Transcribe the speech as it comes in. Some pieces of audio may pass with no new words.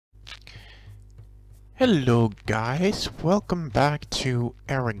Hello guys, welcome back to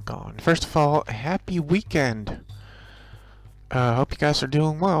Eragon. First of all, happy weekend! Hope you guys are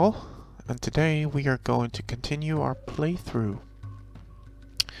doing well, and today we are going to continue our playthrough.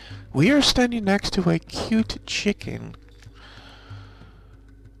 We are standing next to a cute chicken.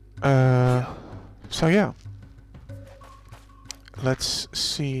 So yeah. Let's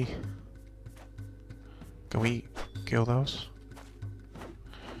see. Can we kill those?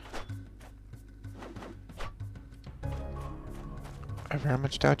 I very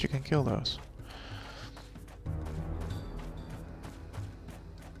much doubt you can kill those.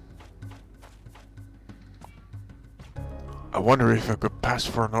 I wonder if I could pass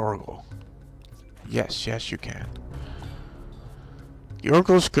for an Oracle. Yes, you can. The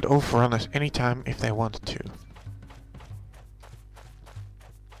Oracles could overrun us anytime if they wanted to.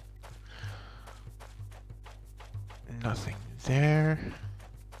 Nothing there.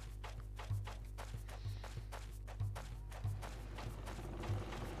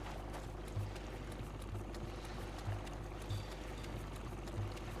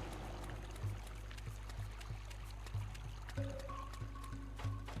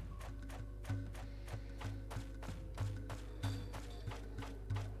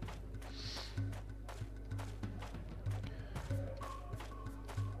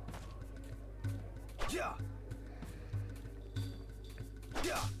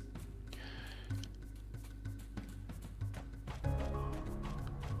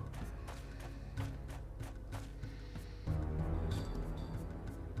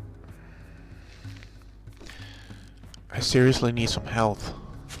 I seriously need some health.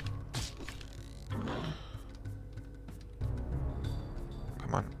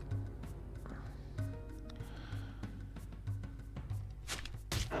 Come on.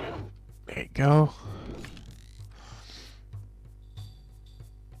 There you go.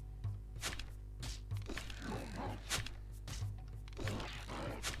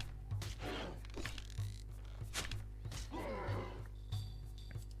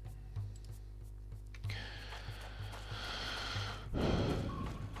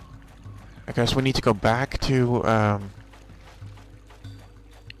 I guess we need to go back to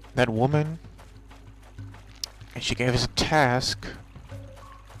that woman, and she gave us a task.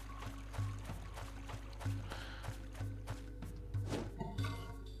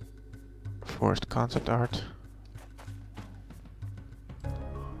 Forced concept art.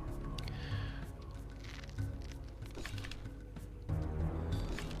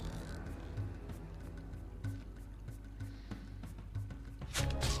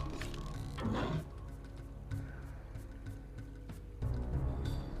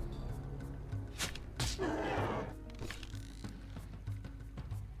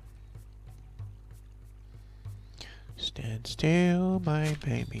 Stand still, my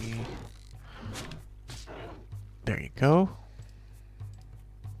baby. There you go.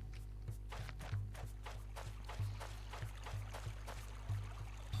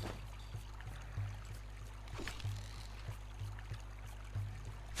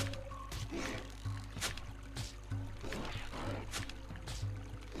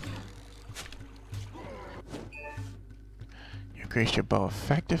 You increased your bow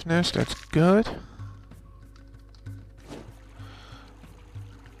effectiveness, that's good.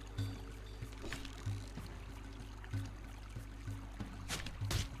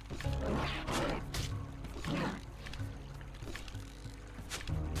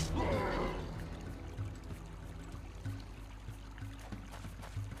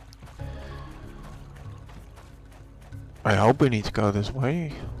 I hope we need to go this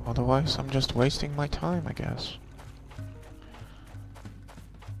way, otherwise I'm just wasting my time, I guess.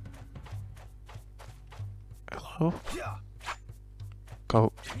 Hello?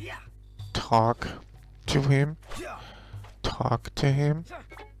 Go talk to him. Talk to him.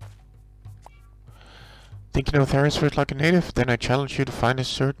 Think you know Therisford like a native? Then I challenge you to find a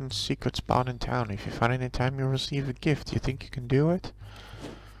certain secret spot in town. If you find it in time, you'll receive a gift. You think you can do it?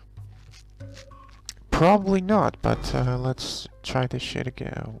 Probably not, but let's try this shit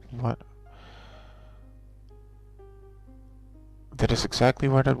again. What? That is exactly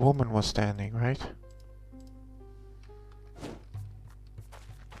where that woman was standing, right?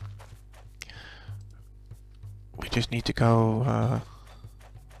 We just need to go,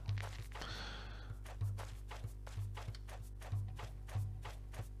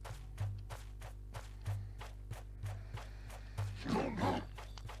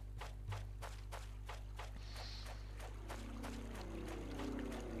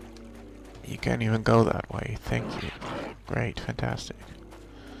 You can't even go that way, thank you. Great, fantastic.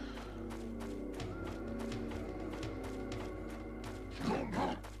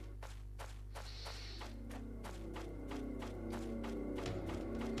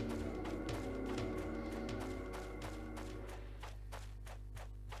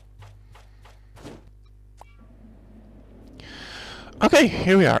 Okay,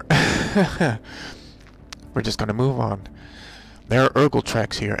 here we are. We're just gonna move on. There are Urgle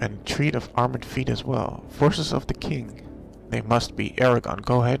tracks here, and treat of armored feet as well. Forces of the king. They must be. Eragon,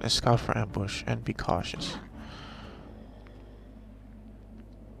 go ahead and scout for ambush, and be cautious.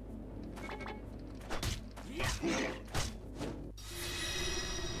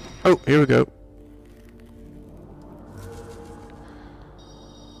 Oh, here we go.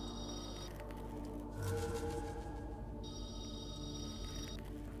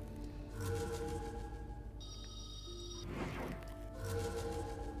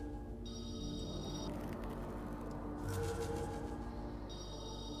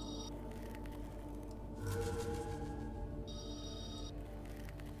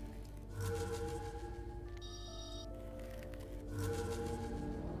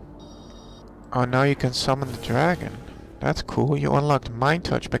 Oh, now you can summon the dragon. That's cool. You unlocked Mind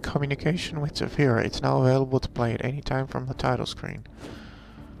Touch by communication with Severa. It's now available to play at any time from the title screen.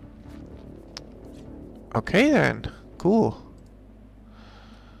 Okay then. Cool.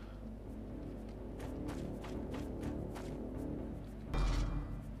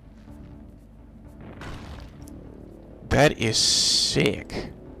 That is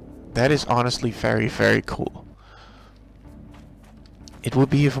sick. That is honestly very, very cool. It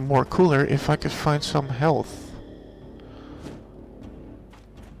would be even more cooler if I could find some health.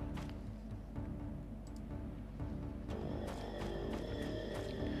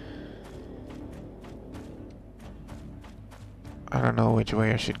 I don't know which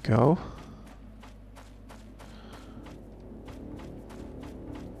way I should go.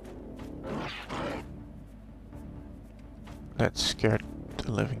 That scared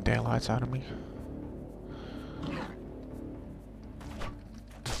the living daylights out of me.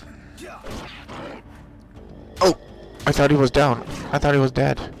 Oh! I thought he was down. I thought he was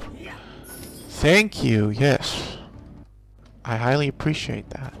dead. Thank you, yes. I highly appreciate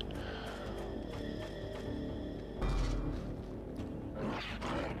that.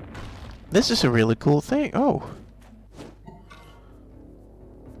 This is a really cool thing. Oh.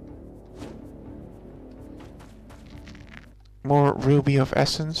 More Ruby of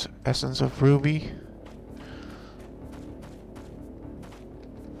Essence. Essence of Ruby.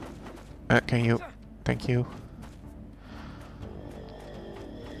 Can you... Thank you.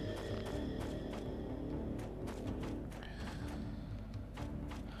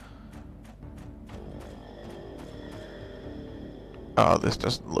 Oh, this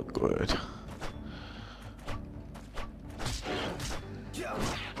doesn't look good.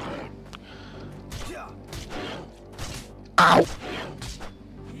 Ow!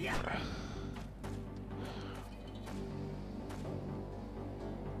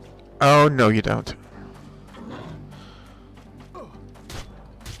 Oh, no you don't.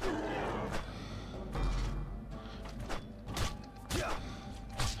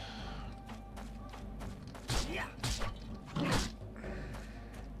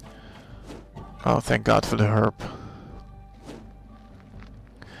 Oh, thank God for the herb.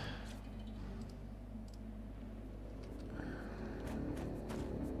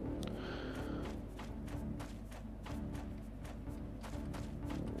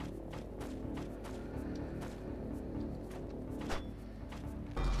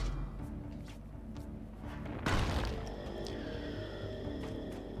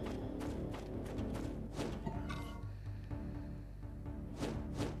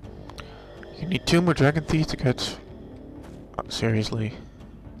 You need 2 more dragon teeth to get... Oh, seriously.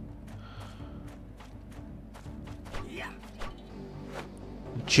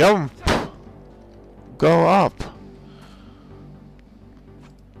 Jump! Go up!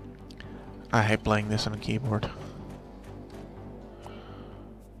 I hate playing this on a keyboard.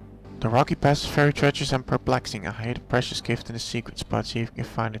 The rocky pass is very treacherous and perplexing. I hate a precious gift in a secret spot. See if you can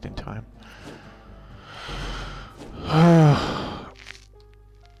find it in time.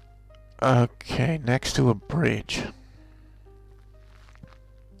 Okay, next to a bridge.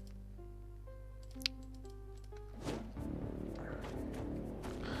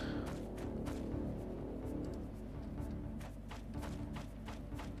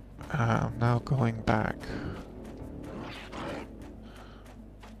 I'm now going back.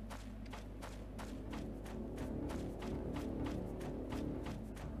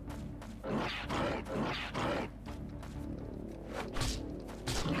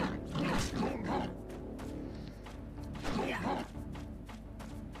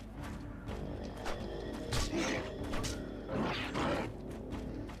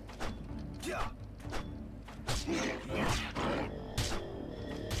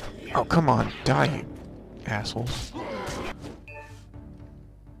 Oh, come on, die, you assholes.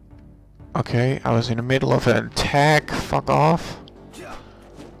 Okay, I was in the middle of an attack. Fuck off.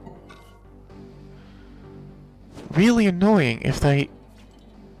 really annoying if they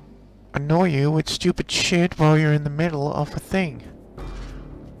annoy you with stupid shit while you're in the middle of a thing.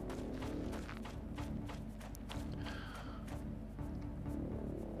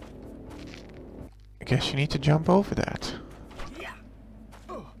 I guess you need to jump over that.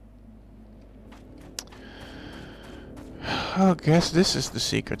 I guess this is the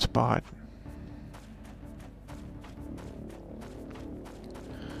secret spot.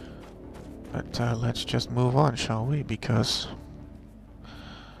 But let's just move on, shall we? Because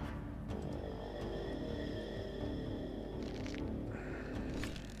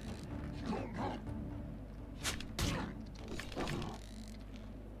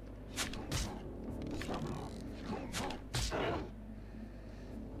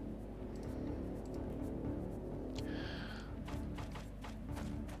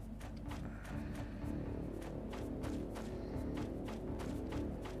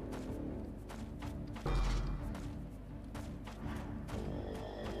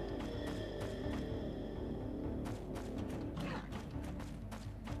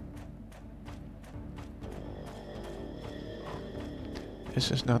this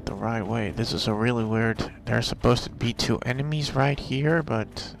is not the right way. This is a really weird... There's supposed to be two enemies right here,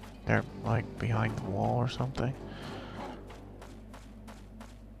 but they're like behind the wall or something.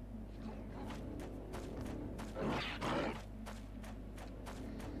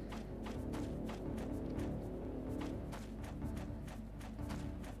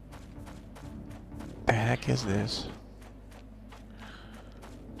 The heck is this?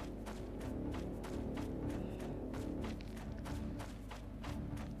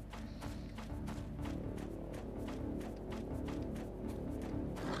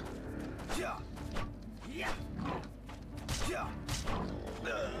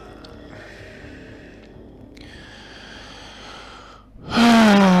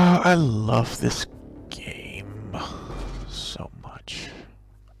 I love this game so much.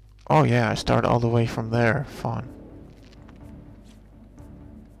 Oh yeah, I start all the way from there. Fun.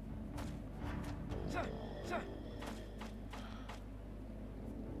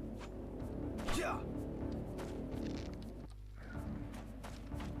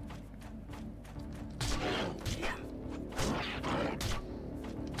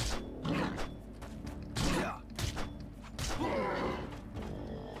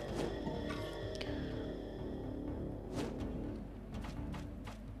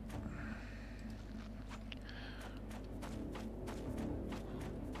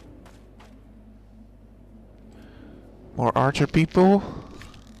 More archer people.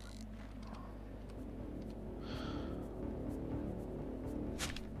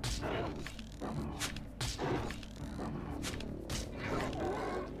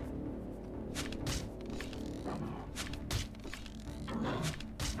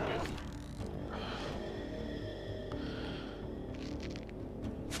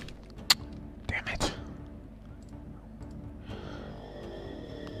 Damn it.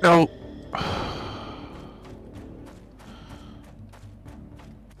 No.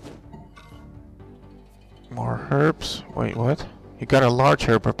 More herbs. Wait, what? You got a large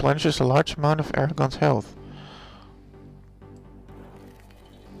herb. Replenishes a large amount of Eragon's health.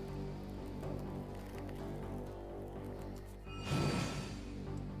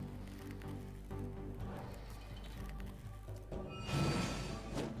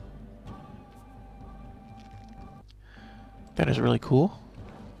 That is really cool.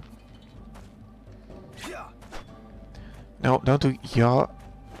 No, don't do yaw.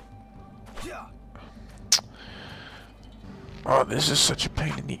 Oh, this is such a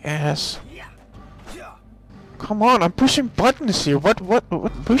pain in the ass. Come on, I'm pushing buttons here. What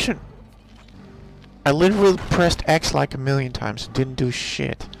pushing? I literally pressed X like a million times. Didn't do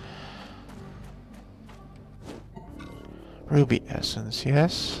shit. Ruby essence,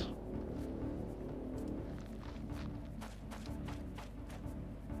 yes.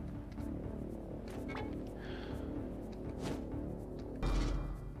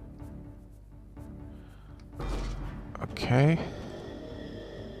 Okay.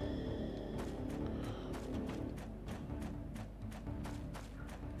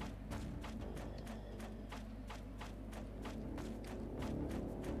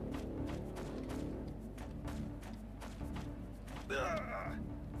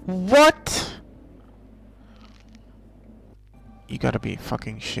 What? You gotta be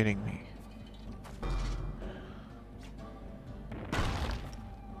fucking shitting me.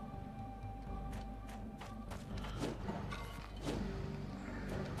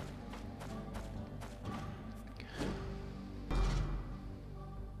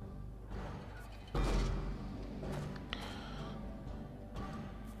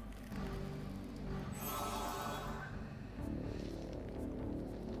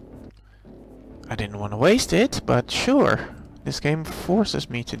 I didn't want to waste it, but sure. This game forces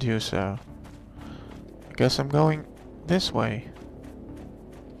me to do so. I guess I'm going this way.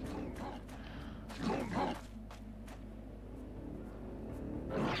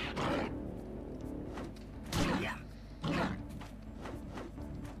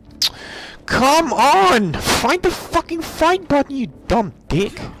 Come on! Find the fucking fight button, you dumb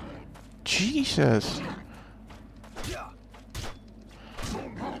dick! Jesus!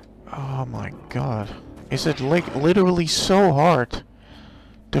 Oh my god. Is it like literally so hard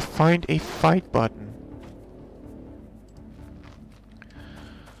to find a fight button?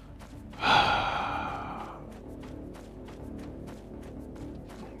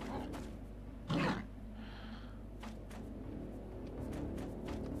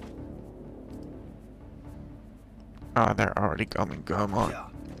 Ah, they're already coming, come on.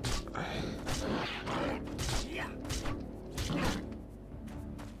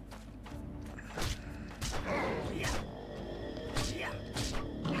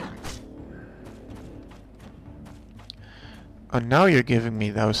 Oh, now you're giving me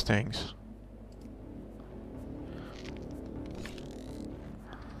those things.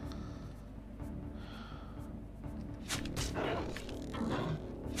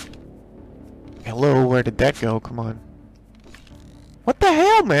 Hello, where did that go? Come on. What the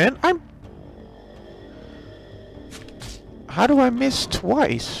hell, man? How do I miss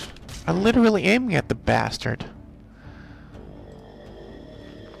twice? I'm literally aiming at the bastard.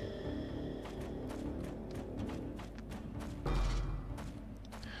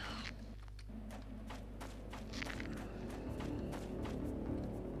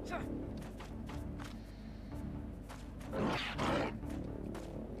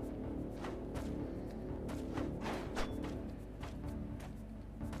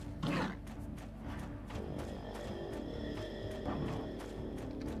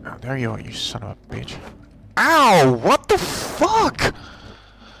 Oh, there you are, you son of a bitch. Ow! What the fuck?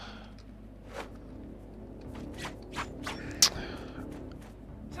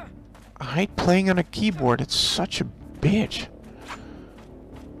 I hate playing on a keyboard, it's such a bitch.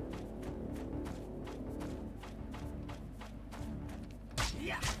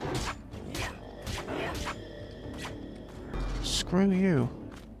 Screw you.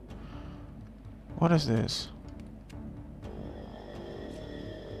 What is this?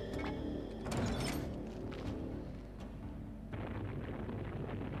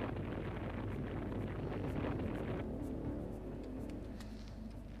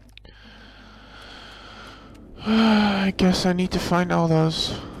 I guess I need to find all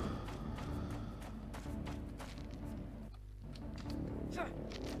those.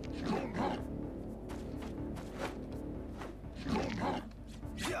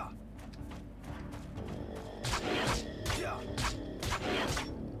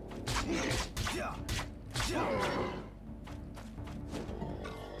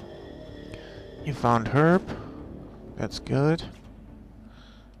 You found herb. That's good.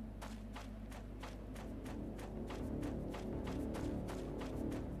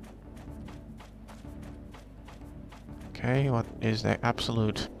 Okay, what is the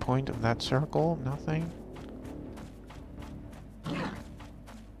absolute point of that circle? Nothing.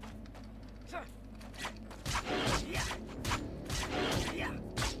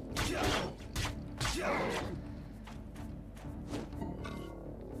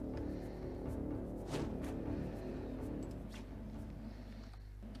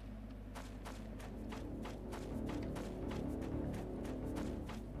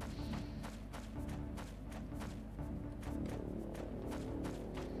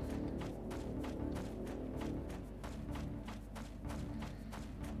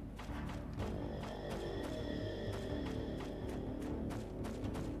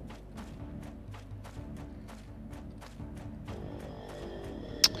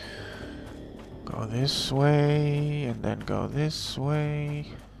 Go this way, and then go this way.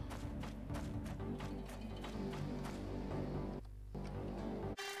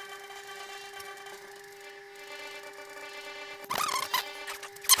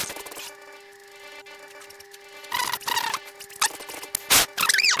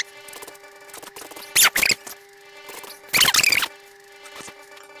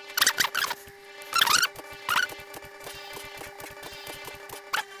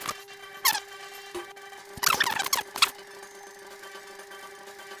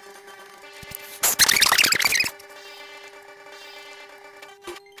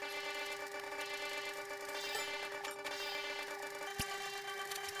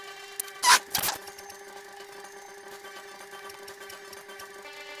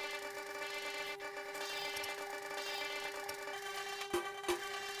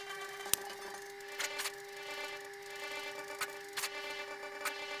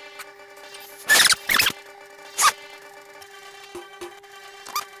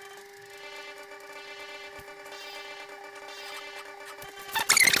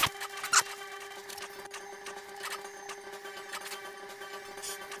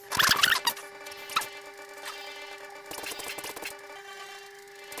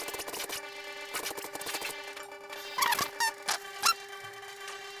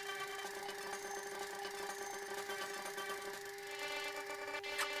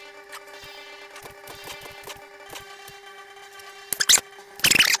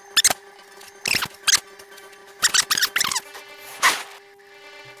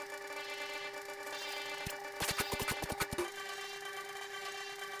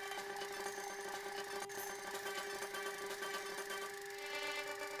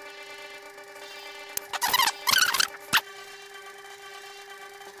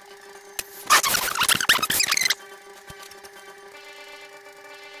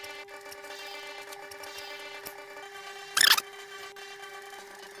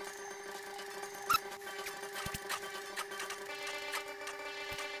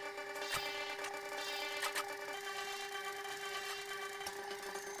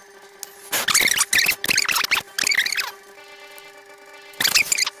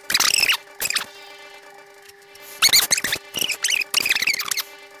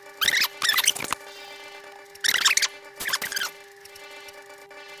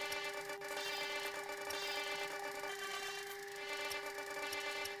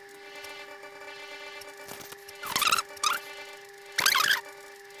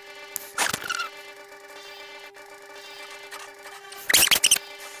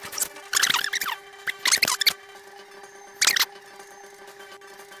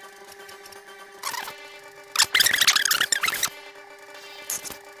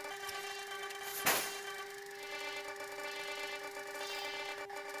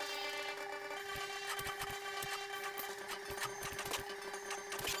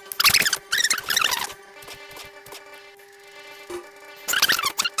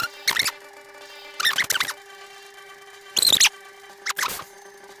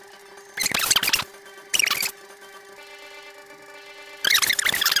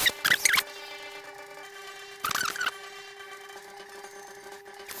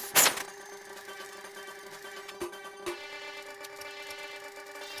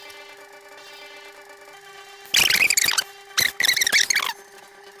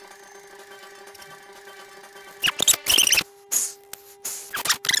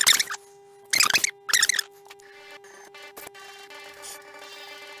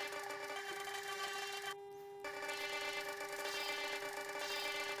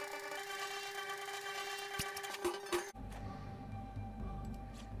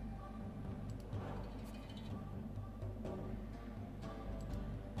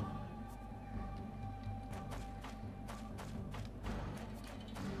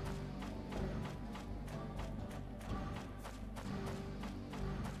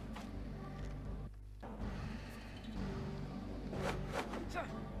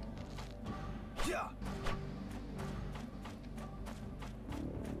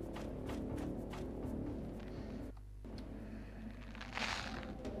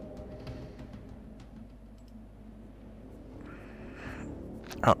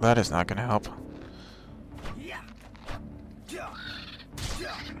 Oh, that is not gonna help.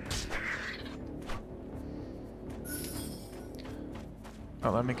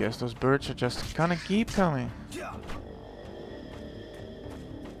 Oh, let me guess, those birds are just gonna keep coming.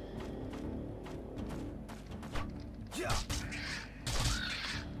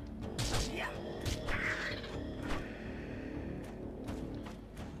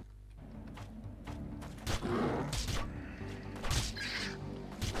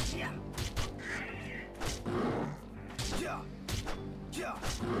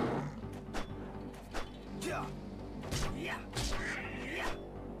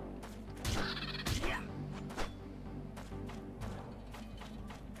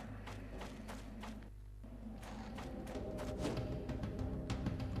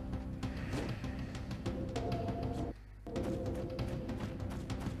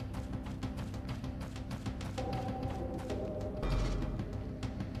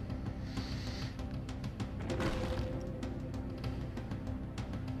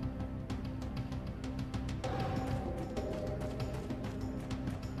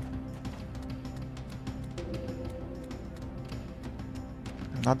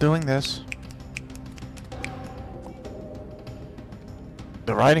 I'm not doing this.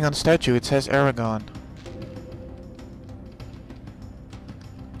 The writing on the statue, it says Eragon.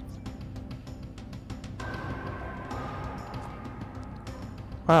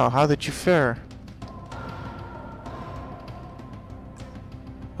 Wow, how did you fare?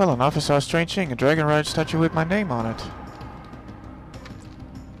 Well enough, I saw a strange thing, a dragon rider statue with my name on it.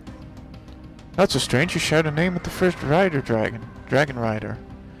 That's so strange, you share the name of the first dragon rider.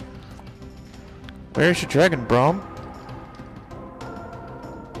 Where's your dragon, Brom?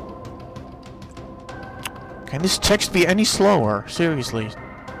 Can this text be any slower? Seriously.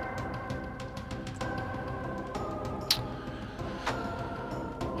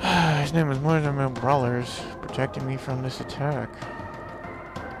 His name is more than my brothers, protecting me from this attack.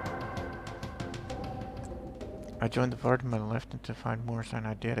 I joined the party but left him to find more, and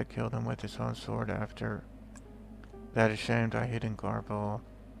I did. I killed him with his own sword after that. Ashamed, I hid in Garble.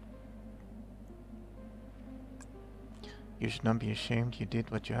 You should not be ashamed. You did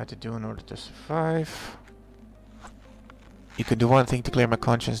what you had to do in order to survive. You could do one thing to clear my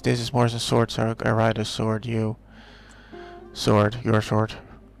conscience. This is more than sword, so I ride a sword. You. Sword. Your sword.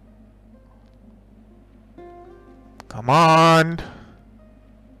 Come on!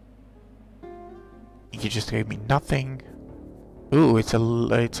 You just gave me nothing. Ooh, it's a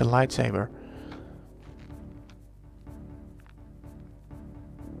lightsaber.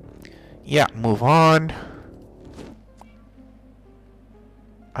 Yeah, move on.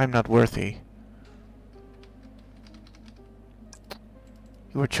 I'm not worthy.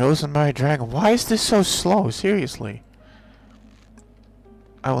 You were chosen by a dragon. Why is this so slow? Seriously.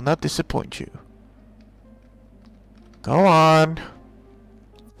 I will not disappoint you. Go on.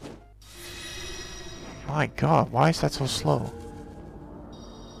 My god, why is that so slow?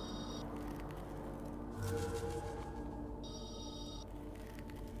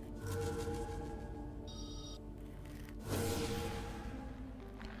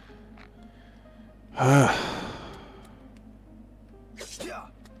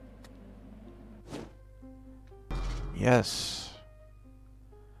 Yes.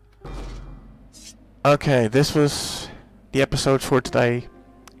 Okay, this was the episode for today.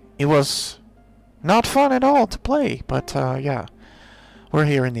 It was not fun at all to play, but yeah, we're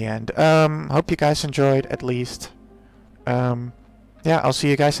here in the end. Hope you guys enjoyed at least. Yeah, I'll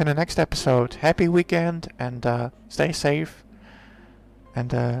see you guys in the next episode. Happy weekend and stay safe.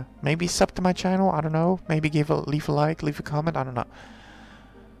 And maybe sub to my channel, I don't know. Maybe leave a like, leave a comment, I don't know.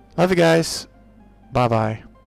 Love you guys. Bye bye.